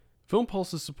Film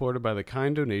Pulse is supported by the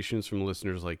kind donations from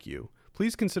listeners like you.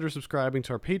 Please consider subscribing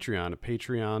to our Patreon at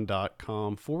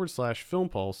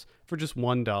patreon.com/filmpulse for just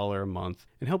 $1 a month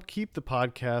and help keep the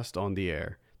podcast on the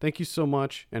air. Thank you so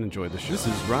much and enjoy the show. This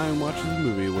is Ryan Watches a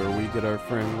Movie, where we get our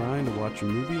friend Ryan to watch a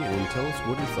movie and tell us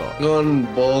what he thought.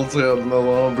 Going balls out in the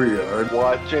laundry yard.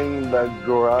 Watching the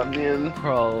Grunion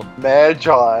Pro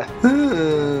Magi.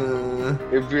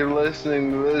 If you're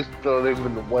listening to this, don't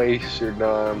even waste your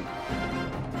time.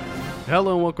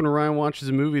 Hello and welcome to Ryan Watches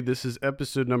a Movie. This is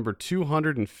episode number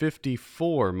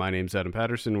 254. My name's Adam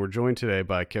Patterson. We're joined today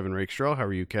by Kevin Rakestraw. How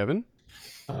are you, Kevin?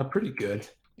 Pretty good.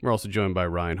 We're also joined by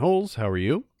Ryan Holes. How are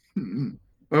you? All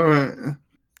right.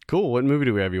 Cool. What movie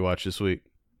do we have you watch this week?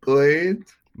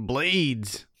 Blades.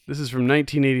 Blades. This is from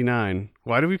 1989.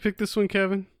 Why did we pick this one,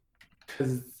 Kevin?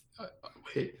 Because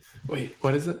wait,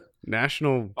 what is it?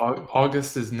 National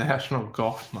August is National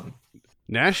Golf Month.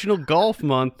 National Golf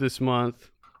Month this month.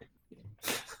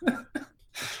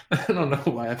 I don't know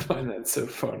why I find that so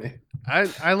funny.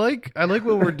 I like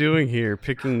what we're doing here,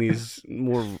 picking these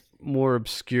more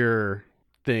obscure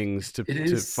things to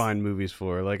find movies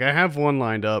for. Like, I have one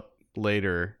lined up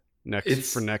later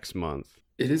for next month.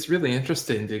 It is really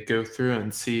interesting to go through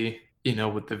and see,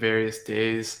 with the various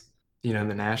days, the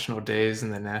national days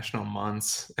and the national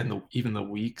months and even the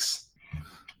weeks.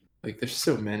 Like, there's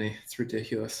so many. It's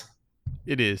ridiculous.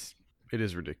 It is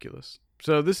ridiculous.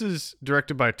 So this is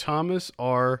directed by Thomas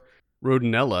R.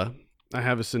 Rodinella. I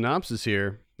have a synopsis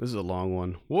here. This is a long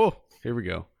one. Whoa, here we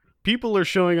go. People are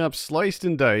showing up sliced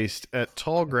and diced at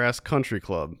Tallgrass Country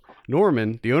Club.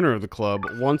 Norman, the owner of the club,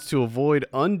 wants to avoid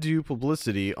undue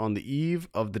publicity on the eve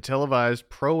of the televised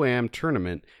Pro-Am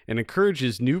tournament and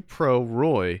encourages new pro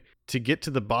Roy to get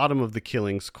to the bottom of the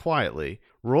killings quietly.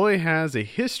 Roy has a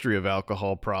history of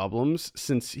alcohol problems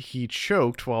since he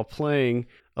choked while playing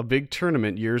a big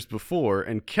tournament years before,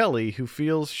 and Kelly, who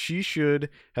feels she should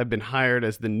have been hired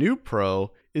as the new pro,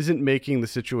 isn't making the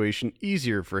situation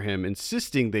easier for him,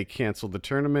 insisting they cancel the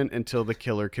tournament until the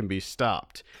killer can be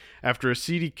stopped. After a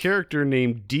seedy character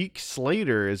named Deke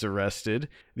Slater is arrested,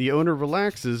 the owner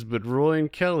relaxes, but Roy and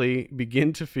Kelly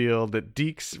begin to feel that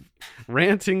Deke's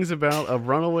rantings about a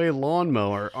runaway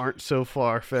lawnmower aren't so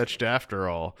far-fetched after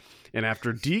all. And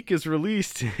after Deke is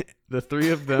released, the three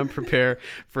of them prepare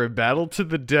for a battle to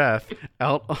the death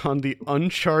out on the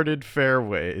uncharted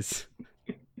fairways.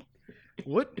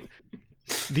 What?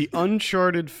 The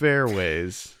uncharted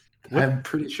fairways. What? I'm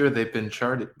pretty sure they've been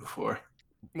charted before.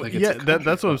 Like, that's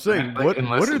what I'm saying.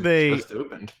 What are they? Just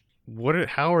opened.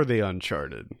 How are they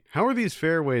uncharted? How are these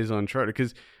fairways uncharted?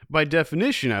 Because by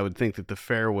definition, I would think that the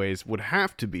fairways would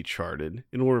have to be charted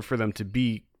in order for them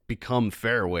to become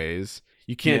fairways.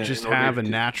 You can't just have a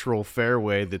natural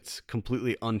fairway that's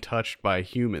completely untouched by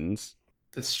humans.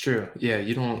 That's true. Yeah,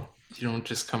 you don't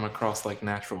just come across like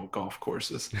natural golf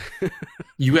courses.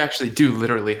 You actually do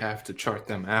literally have to chart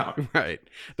them out. Right.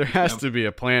 There has to be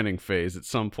a planning phase at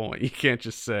some point. You can't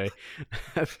just say,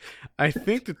 I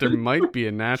think that there might be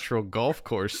a natural golf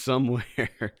course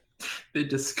somewhere. They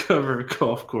discover a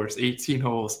golf course, 18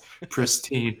 holes,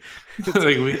 pristine.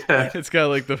 It's got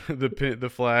like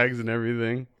the flags and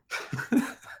everything.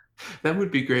 That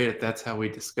would be great if that's how we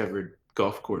discovered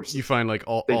golf courses. You find like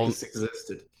all just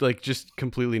existed, like just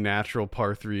completely natural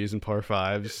par 3s and par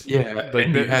 5s. Yeah, like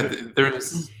and there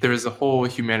was a whole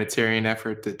humanitarian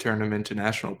effort to turn them into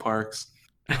national parks.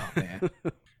 Oh man,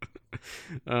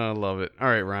 I love it. All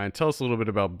right, Ryan, tell us a little bit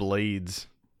about Blades.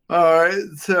 All right,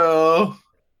 so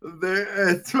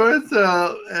it starts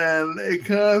out and it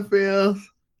kind of feels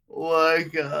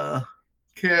like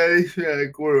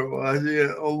Caddyshack. We're watching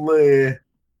it, only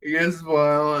it gets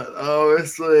violent,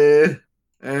 obviously,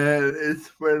 and it's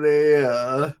pretty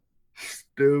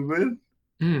stupid.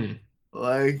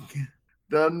 Like,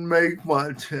 doesn't make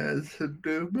much sense.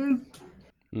 Stupid.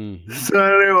 Mm-hmm.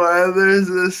 So anyway, there's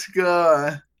this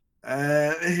guy,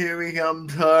 and he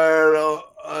becomes hired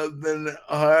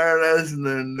as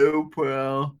the new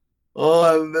pro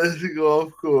on this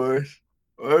golf course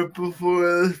right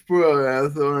before this pro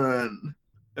tournament.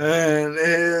 And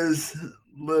his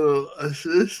little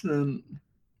assistant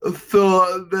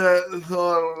thought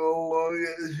along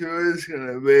that she was going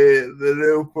to be the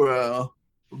new pro,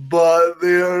 but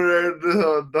the owner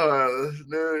decided to hire this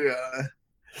new guy.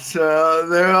 So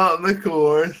they're out in the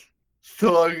course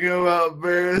talking about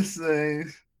various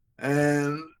things,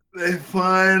 and they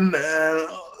find out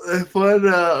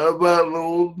about an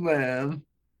old man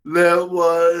that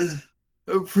was,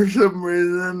 for some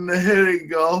reason, hitting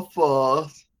golf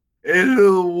balls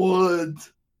into the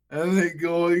woods, and they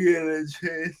go again and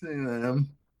chasing them.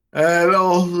 And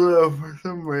also, for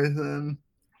some reason,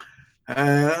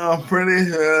 And I'm pretty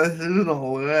sure this isn't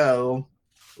allowed,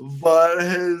 but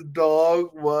his dog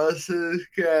was his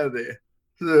caddy.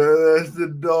 So there's the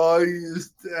dog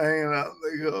used to hanging out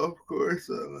the golf course,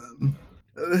 and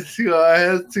then this guy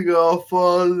has to go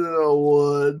falls in the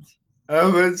woods.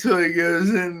 Eventually goes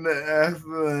in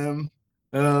after them,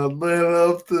 and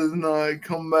Lineup does not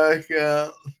come back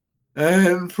out.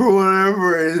 And for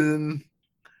whatever reason,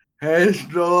 his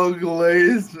dog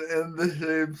lays in the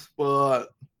same spot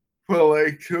for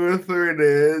like 2 or 3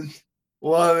 days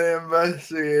while the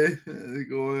investigation is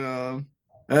going on.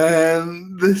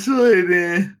 And this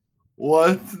lady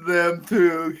wants them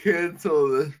to cancel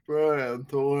this program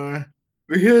tour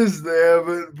because they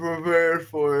haven't prepared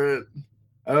for it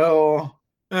at all.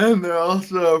 And they're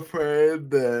also afraid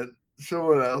that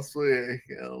someone else will get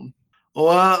killed.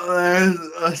 Well, there's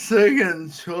a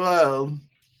second child.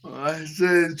 I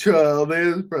say child,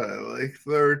 he's probably like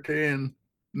 13,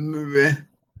 maybe.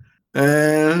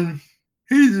 And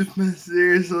he just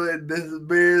mysteriously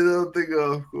disappears off the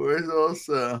golf course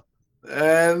also.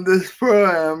 And this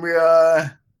program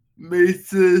guy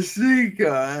meets this sea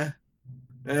guy.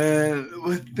 And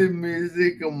with the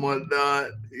music and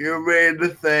whatnot, you're ready to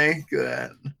think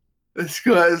that this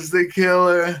guy's the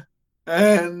killer.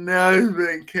 And now he's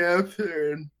been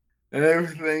captured. And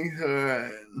everything's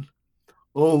alright.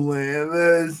 Only, and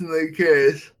that isn't the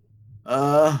case.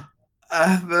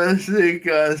 After she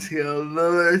got killed,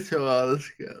 another child is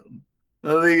killed.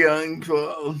 Another young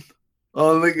child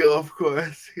on the golf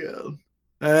course killed.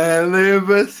 And they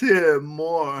investigated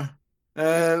more.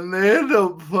 And they ended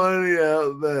up finding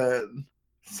out that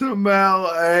somehow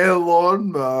a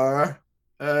lawnmower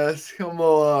has come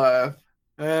alive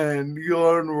and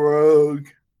gone rogue.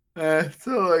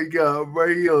 After like a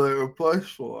regular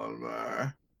push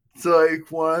lawnmower. It's like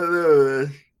one of those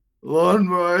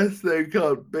lawnmowers they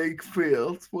cut big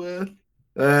fields with.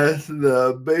 That's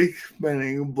the big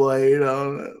spinning blade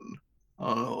on it.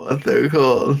 I don't know what they're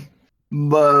called.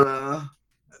 But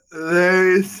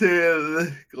they say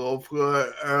this golf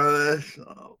cart or this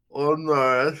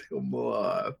lawnmower has come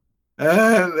alive.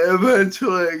 And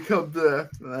eventually it comes after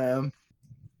them,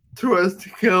 tries to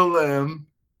kill them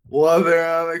while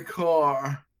they're on a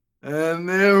car. And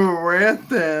they have a rant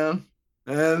down.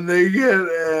 And they get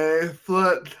a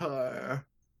flat tire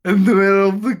in the middle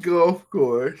of the golf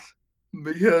course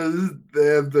because they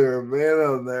have their van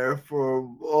on there for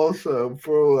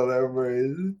whatever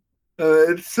reason. And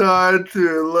they decide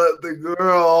to let the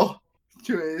girl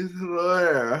change the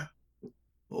hair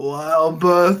while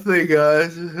both the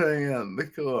guys are hanging out in the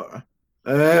car.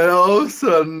 And all of a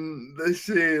sudden, they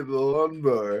see the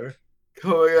lawnmower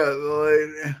coming at the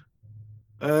lady.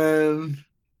 And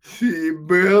she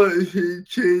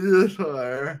changes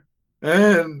her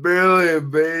and barely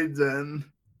evades in,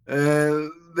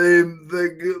 and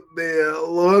the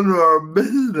lawnmower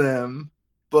misses them,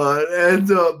 but ends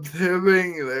up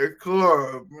tipping their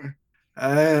car over,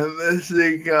 and this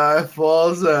guy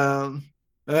falls down,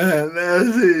 and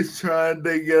as he's trying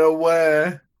to get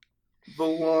away, the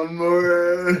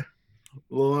lawnmower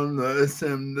lawnmowers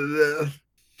him to death.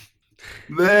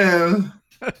 Then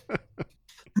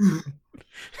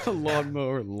A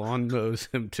lawnmower lawnmows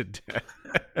him to death.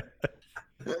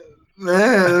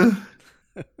 Man,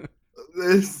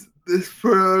 this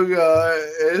pro guy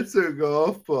hits a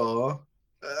golf ball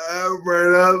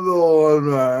right out of the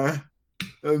lawnmower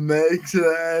and makes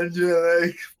the engine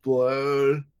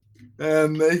explode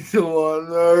and makes the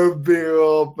lawnmower veer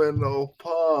up in a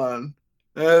pond,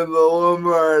 and the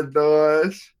lawnmower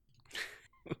dies.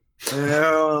 And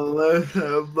everyone lives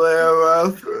happily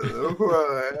after the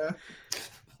pro.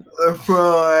 The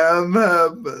pro-am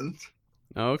happens.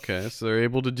 Okay, so they're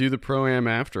able to do the pro-am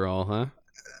after all, huh?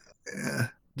 Yeah.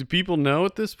 Do people know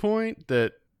at this point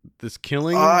that this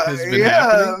killing has been happening?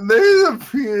 Yeah, there's a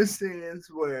few scenes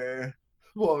where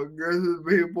small groups of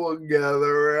people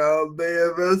gather around the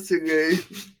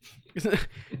investigation.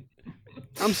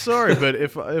 I'm sorry, but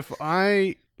if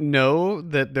I know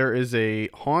that there is a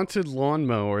haunted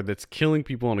lawnmower that's killing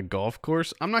people on a golf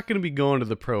course, I'm not going to be going to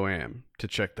the pro-am to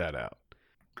check that out.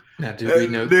 Now, do we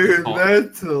know? Dude,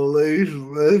 that's the least.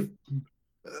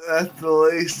 That's the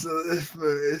least of this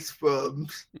movie's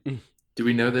problems. Do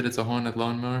we know that it's a haunted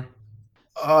lawnmower?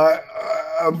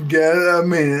 I'm getting. I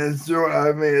mean, it's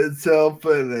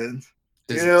self-evident.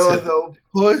 Does You it know, say- with a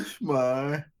push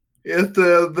bar, you have to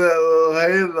have that little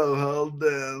handle held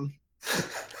down.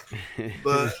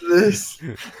 But this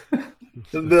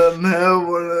doesn't have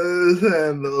one of those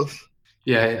handles.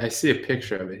 Yeah, I see a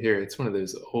picture of it here. It's one of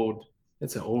those old.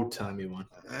 It's an old timey one.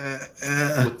 Yeah.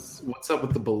 What's up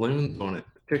with the balloons on it?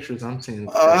 pictures I'm seeing.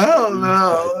 I don't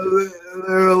know.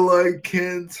 They're like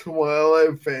kids'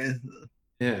 wildlife faces.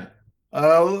 Yeah.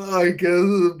 I guess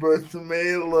the person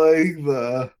made like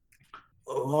the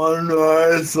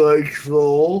Lawnmower's like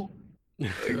soul.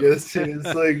 I guess he's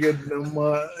like in the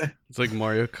mind. It's like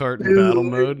Mario Kart in He's battle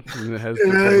like- mode, and it has the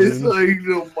Yeah, he's balloons. like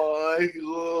the mind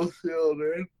little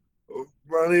children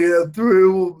running up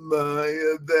through mowing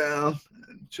it down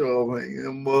and chopping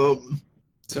him up.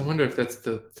 So I wonder if that's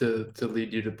to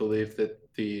lead you to believe that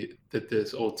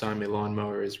this old timey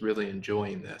lawnmower is really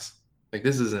enjoying this. Like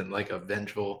this isn't like a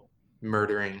vengeful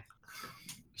murdering.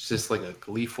 It's just like a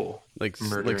gleeful. Like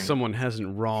murdering. someone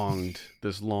hasn't wronged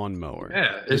this lawnmower.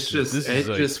 Yeah, This is it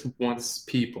like- just wants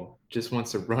people. Just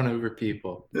wants to run over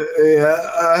people. Yeah,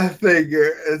 I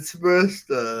figure it's supposed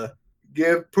to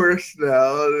give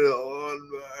personality on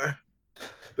there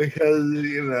because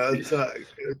it's not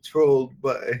controlled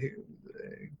by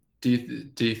anything.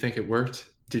 Do you think it worked?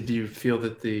 Did you feel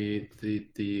that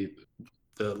the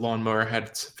lawnmower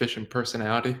had sufficient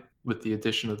personality with the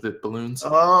addition of the balloons?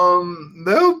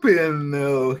 There'll be a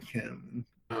no, Kevin.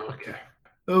 Oh, okay.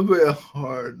 There'll be a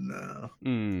hard no.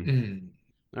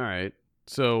 All right.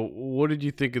 So, what did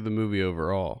you think of the movie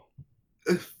overall?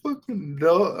 It's fucking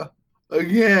dull.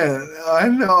 Again, I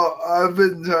know I've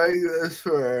been trying this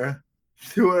for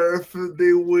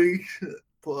 250 weeks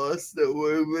plus that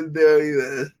we've been doing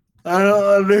this. I don't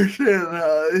understand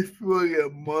how these people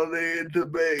get money to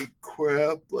make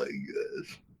crap like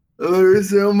this. There's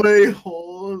so many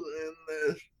holes in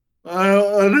this. I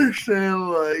don't understand,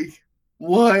 like,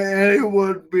 why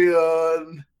anyone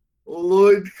beyond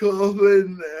Lloyd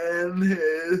Kaufman and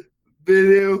his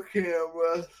video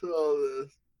camera saw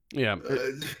this. Yeah.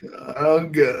 I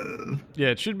don't get it. Yeah,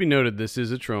 it should be noted this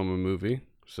is a trauma movie.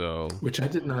 So, Which I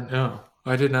did not know.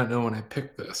 I did not know when I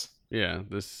picked this. yeah,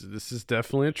 this is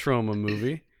definitely a trauma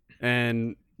movie.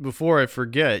 And before I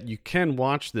forget, you can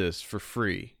watch this for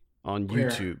free on Where?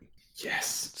 YouTube.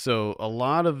 Yes. So a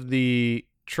lot of the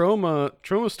Trauma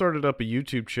started up a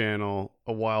YouTube channel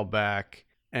a while back,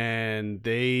 and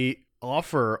they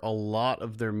offer a lot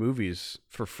of their movies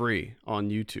for free on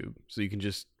YouTube. So you can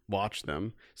just watch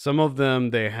them. Some of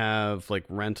them they have like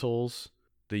rentals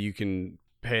that you can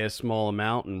pay a small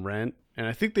amount and rent. And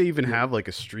I think they even have like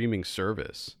a streaming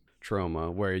service,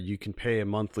 Trauma, where you can pay a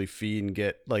monthly fee and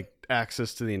get like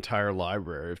access to the entire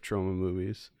library of Trauma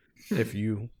movies if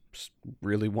you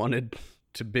really wanted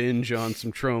to binge on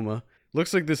some Trauma.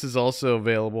 Looks like this is also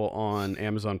available on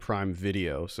Amazon Prime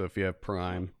Video. So if you have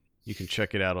Prime, you can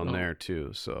check it out on there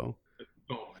too. So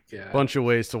Oh my god. bunch of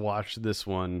ways to watch this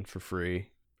one for free.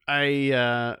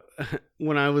 I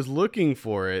when I was looking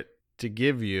for it to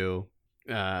give you,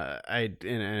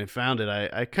 I found it.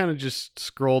 I kind of just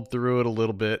scrolled through it a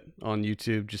little bit on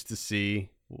YouTube just to see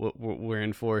what we're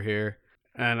in for here,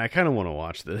 and I kind of want to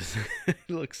watch this. It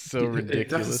looks so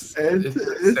ridiculous.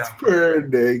 It's pretty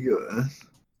ridiculous.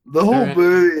 The whole Alright.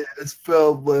 movie is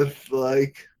filled with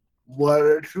like 1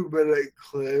 or 2 minute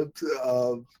clips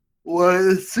of what I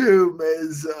assume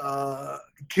is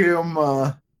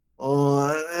camera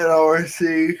on an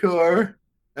RC car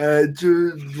and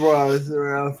just drives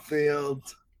around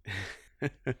fields.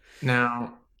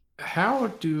 Now, how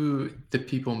do the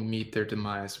people meet their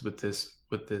demise with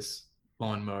this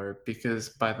lawnmower? Because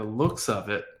by the looks of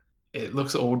it, it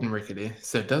looks old and rickety,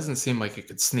 so it doesn't seem like it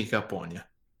could sneak up on you.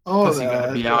 Oh, Plus, you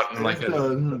gotta be out in it like a-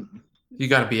 doesn't. You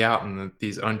got to be out in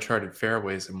these uncharted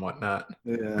fairways and whatnot.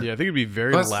 Yeah. Yeah, I think it'd be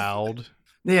very Plus- loud.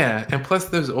 Yeah, and plus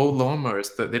those old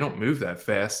lawnmowers that they don't move that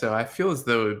fast, so I feel as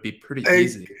though it would be pretty Hey,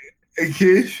 easy. In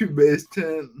case you missed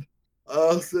it,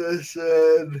 also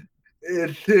said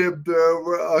it tipped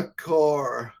over a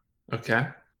car. Okay,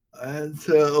 And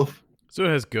so So it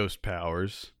has ghost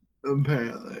powers.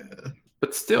 apparently,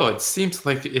 but still, it seems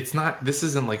like it's not. This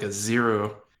isn't like a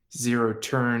zero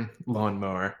turn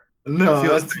lawnmower. no, I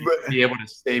feel like it's, you'd be able to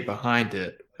stay behind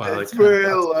it while it's it kind of very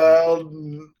cuts loud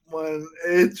when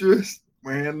it just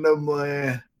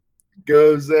randomly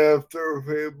goes after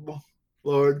people,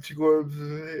 large groups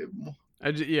of people.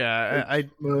 I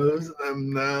Mows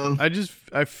them down.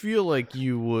 I feel like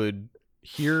you would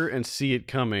hear and see it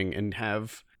coming and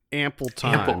have ample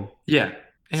time Yeah, to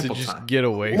ample just time. get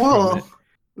away from Well, it.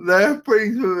 that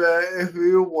brings me back. If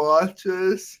you watch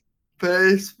this,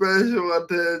 pay special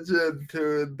attention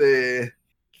to the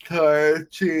tire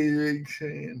changing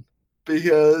scene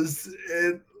because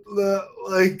it looked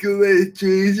like they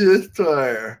changed his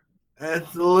tire.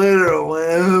 It's literally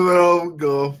in the middle of a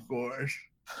golf course,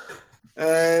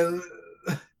 and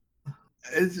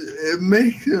it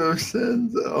makes no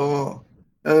sense at all.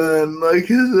 And then, like I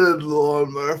said, the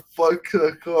lawnmower fucks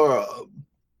the car up.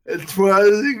 it tries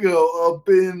to go up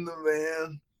in the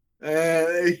van,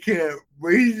 and it can't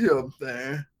reach up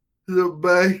there. So it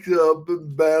backs up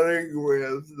and battery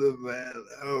grabs the van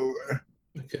over.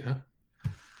 Okay.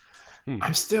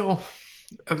 I'm still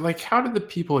like, how do the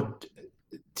people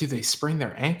do? They sprain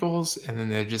their ankles and then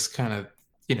they're just kind of,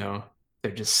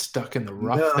 they're just stuck in the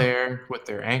rough No. there with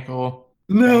their ankle.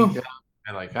 No, banged up.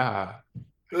 They're like,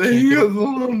 they hear the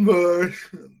lumbar.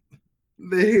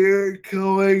 They hear it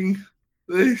coming.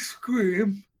 They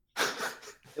scream,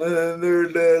 and then they're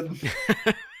dead.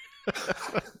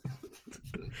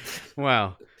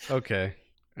 Wow. Okay.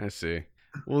 I see.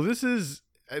 Well,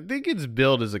 I think it's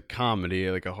billed as a comedy,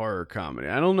 like a horror comedy.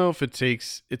 I don't know if it's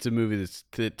a movie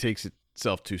that takes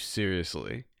itself too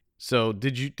seriously. So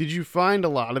did you find a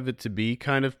lot of it to be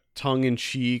kind of tongue in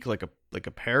cheek, like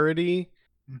a parody?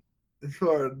 It's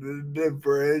hard to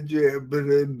differentiate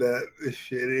between that and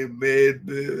shitty made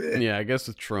movie. Yeah, I guess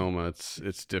with Trauma,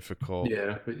 it's difficult.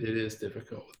 Yeah, it is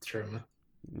difficult with Trauma.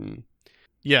 Mm.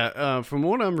 Yeah, from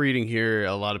what I'm reading here,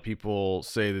 a lot of people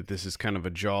say that this is kind of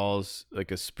a Jaws, like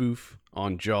a spoof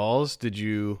on Jaws. Did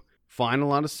you find a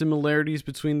lot of similarities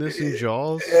between this and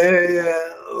Jaws?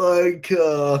 Yeah, like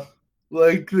I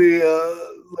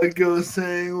was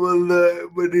saying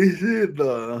when you see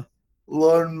the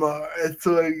lawnmower, it's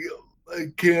like a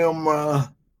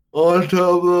camera on top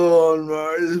of the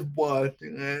lawnmower is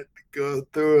watching it go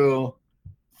through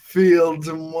fields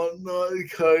and whatnot,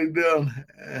 cutting down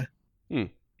hair.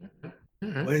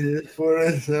 Which is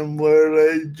pretty similar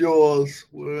to Jaws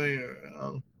swimming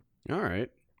around. All right.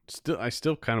 I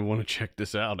still kind of want to check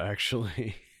this out,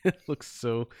 actually. It looks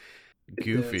so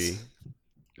goofy.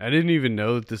 I didn't even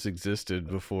know that this existed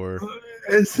before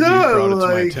It's you not brought it to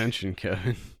my like attention,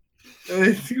 Kevin.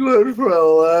 it's good for a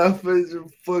laugh. It's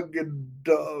fucking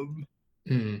dumb.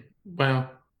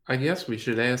 Well, I guess we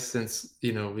should ask, since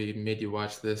we made you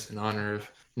watch this in honor of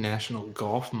National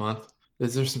Golf Month.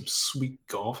 Is there some sweet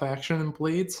golf action in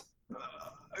Blades?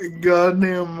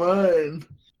 Goddamn right.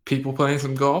 People playing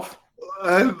some golf?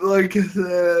 Like I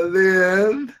said, at the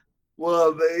end,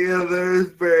 there's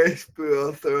very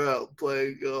spill throughout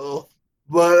playing golf.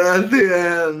 But at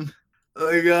the end,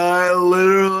 the guy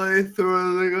literally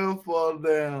throws the golf ball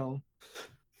down,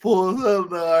 pulls up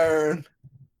the iron,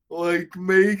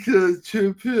 makes a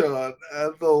chip shot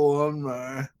at the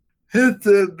lawnmower, hits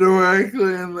it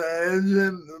directly in the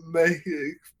engine, and makes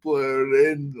it explode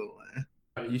instantly.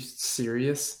 Are you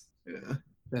serious? Yeah.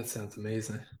 That sounds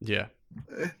amazing. Yeah.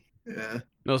 Yeah.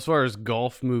 Now, as far as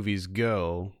golf movies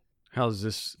go, how's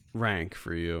this rank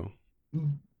for you?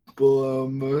 Below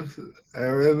most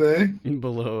everything.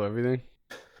 Below everything?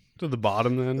 To the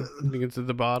bottom, then? You think it's at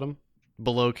the bottom?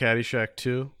 Below Caddyshack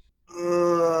 2?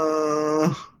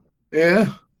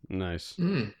 Yeah. Nice.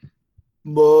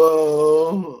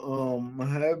 Below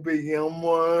Happy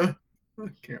Gilmore. I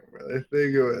can't really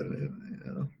think of anything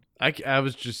else. I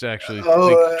was just actually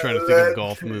trying to think of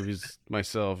golf movies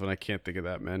myself, and I can't think of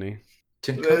that many.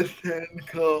 Tin Cup. Tin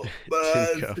Cup.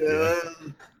 Tin Cup, yeah.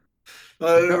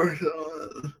 I never saw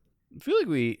it. I feel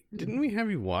like didn't we have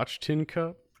you watch Tin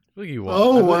Cup? I feel like you watched.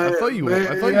 Oh, I thought you watched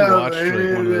like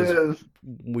one of those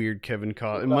weird Kevin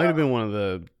Costner. It might have been one of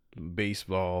the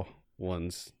baseball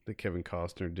ones that Kevin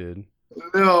Costner did.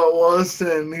 No, it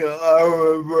wasn't. I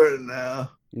remember it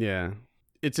now. Yeah.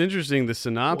 It's interesting. The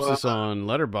synopsis on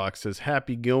Letterboxd says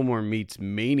Happy Gilmore meets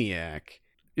Maniac.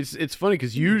 It's funny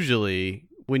because usually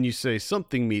when you say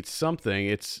something meets something,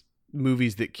 it's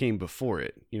movies that came before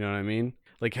it. You know what I mean?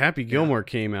 Like Happy Gilmore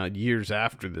came out years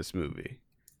after this movie.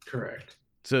 Correct.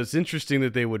 So it's interesting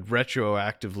that they would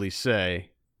retroactively say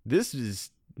this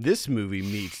movie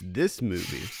meets this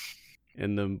movie.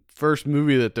 And the first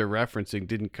movie that they're referencing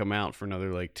didn't come out for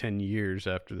another 10 years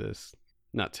after this.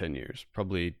 Not 10 years,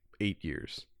 probably 8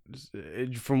 years.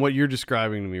 From what you're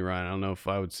describing to me, Ryan, I don't know if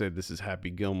I would say this is Happy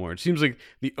Gilmore. It seems like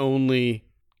the only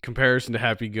comparison to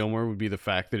Happy Gilmore would be the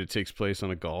fact that it takes place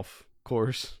on a golf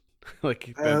course. That's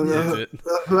it.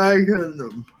 The fact of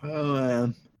the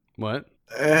pro-am. What?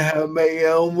 Happy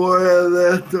Gilmore,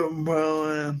 that's a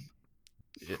pro-am.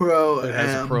 Pro-am. It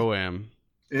has a pro-am.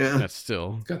 Yeah. That's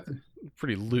still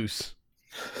pretty loose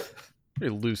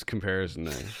comparison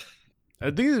there.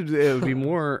 I think it would be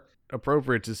more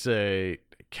appropriate to say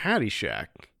Caddyshack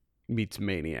meets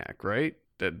Maniac, right?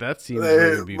 That seems like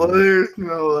to be. There's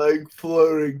no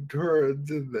floating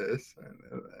turrets in this.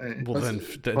 Well, then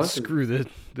screw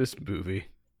this movie.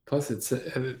 Plus,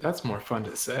 that's more fun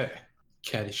to say.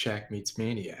 Caddyshack meets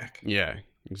Maniac. Yeah,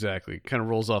 exactly. Kind of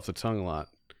rolls off the tongue a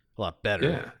lot better.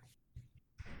 Yeah.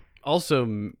 Also,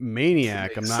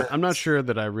 Maniac. Makes I'm not sense. sure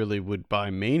that I really would buy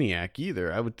Maniac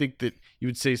either. I would think that you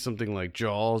would say something like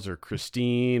Jaws or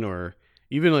Christine or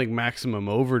even like Maximum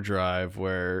Overdrive,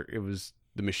 where it was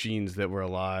the machines that were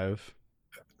alive.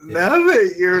 Now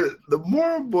that the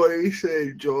more and more you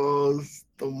say Jaws,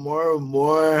 the more and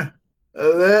more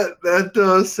that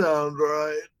does sound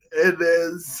right. It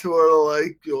is sort of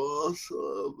like Jaws,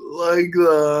 like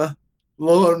the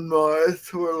lawnmower,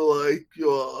 sort of like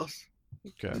Jaws.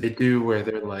 Okay. They do where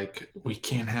they're like, we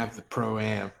can't have the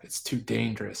pro-am. It's too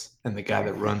dangerous. And the guy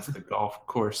that runs the golf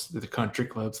course, the country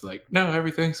club's like, no,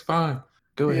 everything's fine.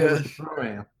 Go ahead with Yes. the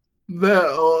pro-am.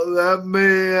 That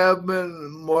may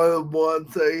happen more than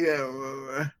once. I can't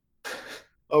remember.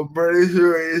 I'm pretty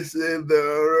sure he's seen the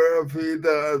owner a few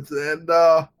times, and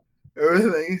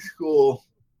everything's cool.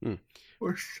 Hmm.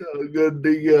 We're so good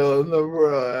to go on the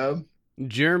program.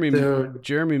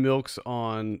 Jeremy Milks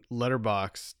on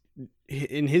Letterboxd,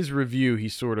 in his review, he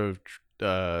sort of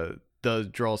does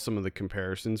draw some of the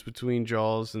comparisons between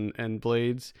Jaws and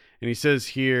Blades. And he says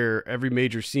here, every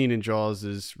major scene in Jaws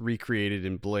is recreated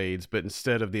in Blades, but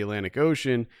instead of the Atlantic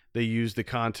Ocean, they use the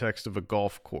context of a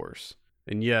golf course.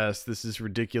 And yes, this is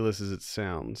ridiculous as it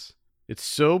sounds. It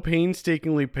so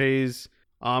painstakingly pays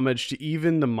homage to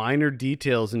even the minor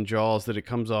details in Jaws that it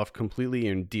comes off completely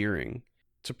endearing.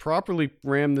 To properly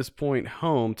ram this point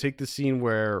home, take the scene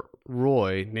where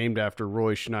Roy, named after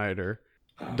Roy Schneider,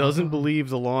 doesn't believe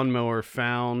the lawnmower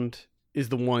found is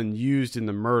the one used in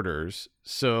the murders.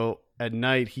 So at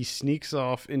night, he sneaks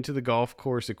off into the golf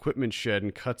course equipment shed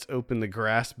and cuts open the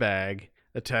grass bag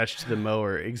attached to the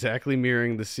mower, exactly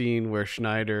mirroring the scene where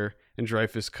Schneider and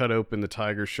Dreyfuss cut open the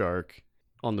tiger shark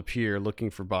on the pier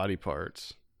looking for body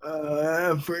parts.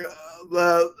 I forgot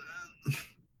that.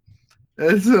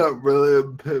 It's not really a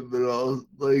pivotal.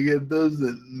 Like, it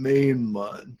doesn't mean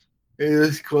much. He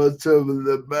just cuts open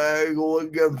the bag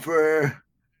looking for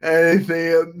anything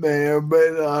it may or may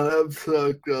not have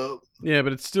sucked up. Yeah,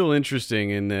 but it's still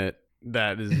interesting in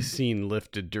that is a scene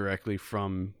lifted directly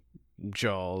from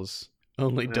Jaws,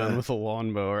 only done with a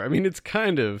lawnmower. I mean, that's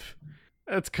kind of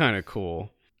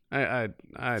cool.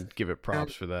 I'd give it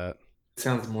props for that. It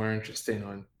sounds more interesting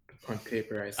on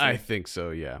paper, I think so,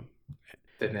 yeah.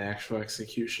 Than the actual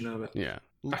execution of it. Yeah.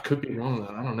 I could be wrong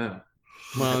though. I don't know.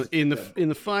 Well, in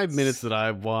the 5 minutes that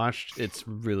I've watched, it's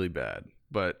really bad,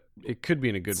 but it could be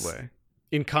in a good way.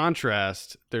 In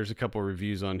contrast, there's a couple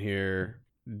reviews on here.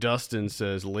 Dustin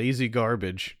says lazy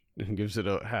garbage and gives it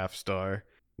a 0.5 star.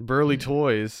 Burley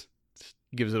Toys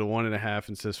gives it a 1.5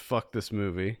 and says fuck this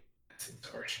movie. That seems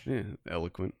harsh. Yeah,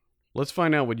 eloquent. Let's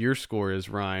find out what your score is,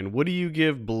 Ryan. What do you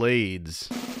give Blades?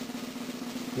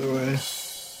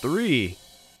 3.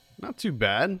 Not too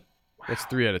bad. Wow. That's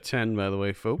 3 out of 10, by the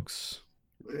way, folks.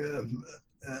 Yeah.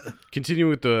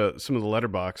 Continuing with some of the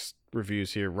Letterboxd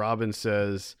reviews here, Robin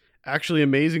says, actually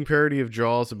amazing parody of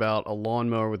Jaws about a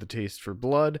lawnmower with a taste for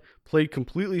blood, played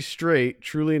completely straight,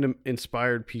 truly an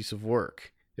inspired piece of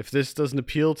work. If this doesn't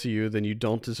appeal to you, then you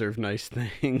don't deserve nice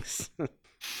things.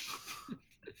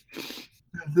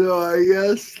 So I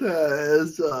guess that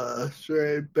is a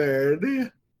straight parody,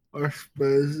 or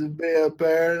supposed to be a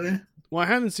parody. Well, I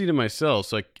haven't seen it myself,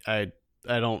 so I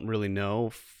don't really know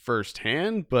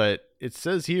firsthand, but it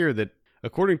says here that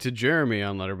according to Jeremy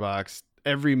on Letterboxd,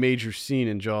 every major scene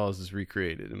in Jaws is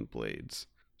recreated in Blades.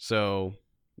 So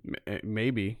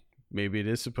maybe it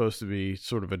is supposed to be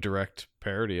sort of a direct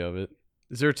parody of it.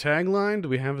 Is there a tagline? Do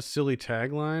we have a silly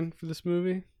tagline for this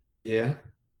movie? Yeah.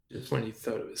 Just when you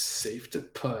thought it was safe to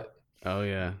putt. Oh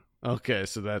yeah. Okay,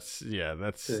 so that's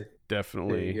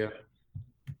definitely There you go.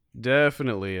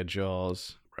 definitely a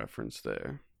Jaws reference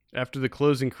there. After the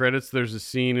closing credits, there's a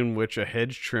scene in which a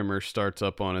hedge trimmer starts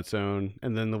up on its own,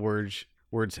 and then the words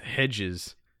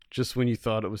hedges, just when you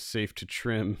thought it was safe to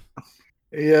trim.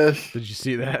 Yes. Did you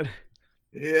see that?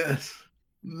 Yes.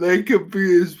 They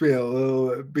confused me a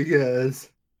little bit because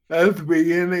at the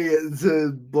beginning it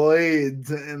says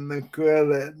Blades in the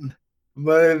credit,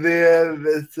 but at the end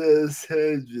it says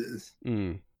Hedges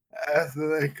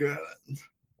after the credits.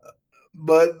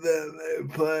 But then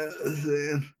they plant the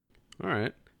scene. All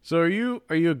right. So are you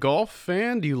a golf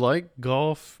fan? Do you like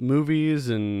golf movies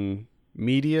and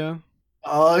media?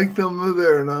 I like them if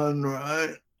they're done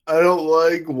right. I don't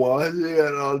like watching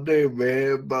it on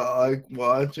TV, but I like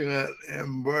watching it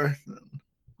in person.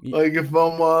 Like if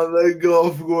I'm on the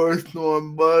golf course with my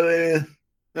buddy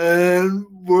and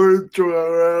we're throwing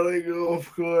around a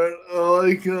golf course, I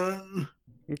like that.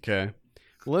 Okay.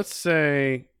 Let's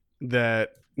say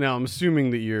that now I'm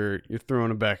assuming that you're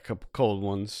throwing back a couple cold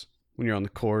ones when you're on the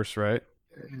course, right?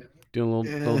 Doing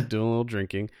a little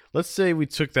drinking. Let's say we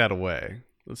took that away.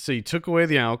 let's see, you took away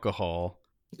the alcohol.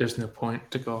 There's no point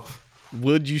to golf.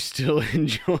 Would you still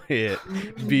enjoy it?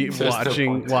 Be There's no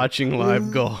point. watching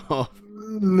live golf?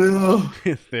 No.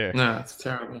 There. No, it's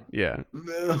terrible. Yeah.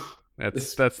 No.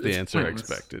 That's It's the answer I pointless.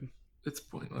 expected. It's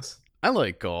pointless. I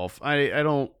like golf. I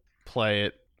don't play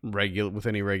it with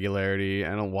any regularity.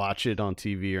 I don't watch it on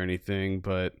TV or anything,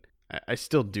 but I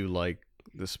still do like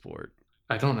the sport.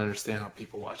 I don't understand how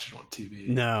people watch it on TV.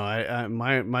 No,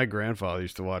 my grandfather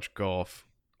used to watch golf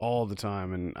all the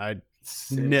time, and I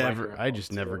just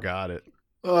never got it.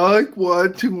 I like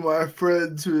watching my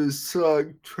friends who suck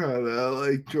try to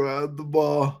like drive the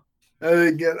ball and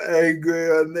they get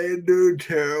angry and they do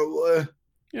terribly.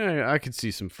 Yeah, I could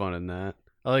see some fun in that.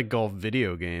 I like golf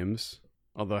video games,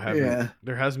 although I feel like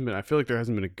there hasn't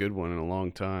been a good one in a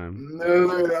long time. No,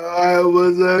 I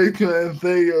was actually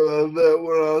thinking about that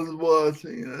when I was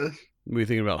watching this. Were you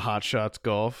thinking about Hot Shots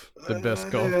Golf, the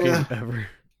best golf Yeah. game ever?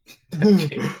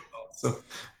 Also,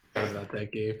 forgot about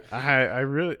that game. I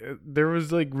really, there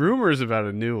was like rumors about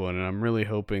a new one, and I'm really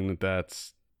hoping that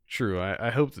that's true. I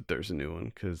hope that there's a new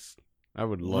one because I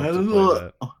would love to play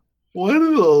that. When did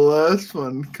the last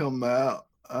one come out?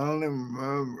 I don't even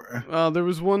remember. There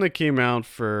was one that came out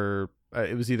for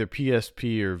it was either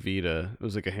PSP or Vita. It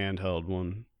was like a handheld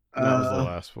one. That was the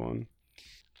last one.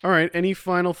 All right. Any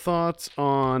final thoughts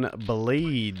on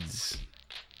Blades?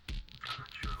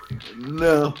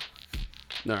 No.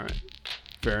 All right.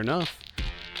 Fair enough.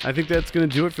 I think that's going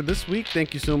to do it for this week.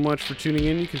 Thank you so much for tuning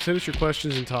in. You can send us your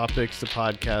questions and topics to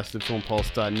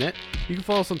podcast@filmpulse.net. You can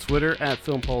follow us on Twitter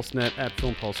 @FilmPulseNet,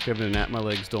 @FilmPulseKevin, and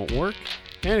 @MyLegsDon'tWork.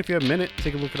 And if you have a minute,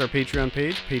 take a look at our Patreon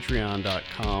page,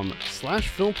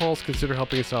 patreon.com/FilmPulse. Consider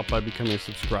helping us out by becoming a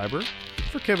subscriber.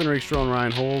 For Kevin Rakestraw and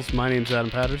Ryan Holes, my name's Adam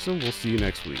Patterson. We'll see you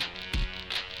next week.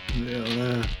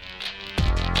 Yeah.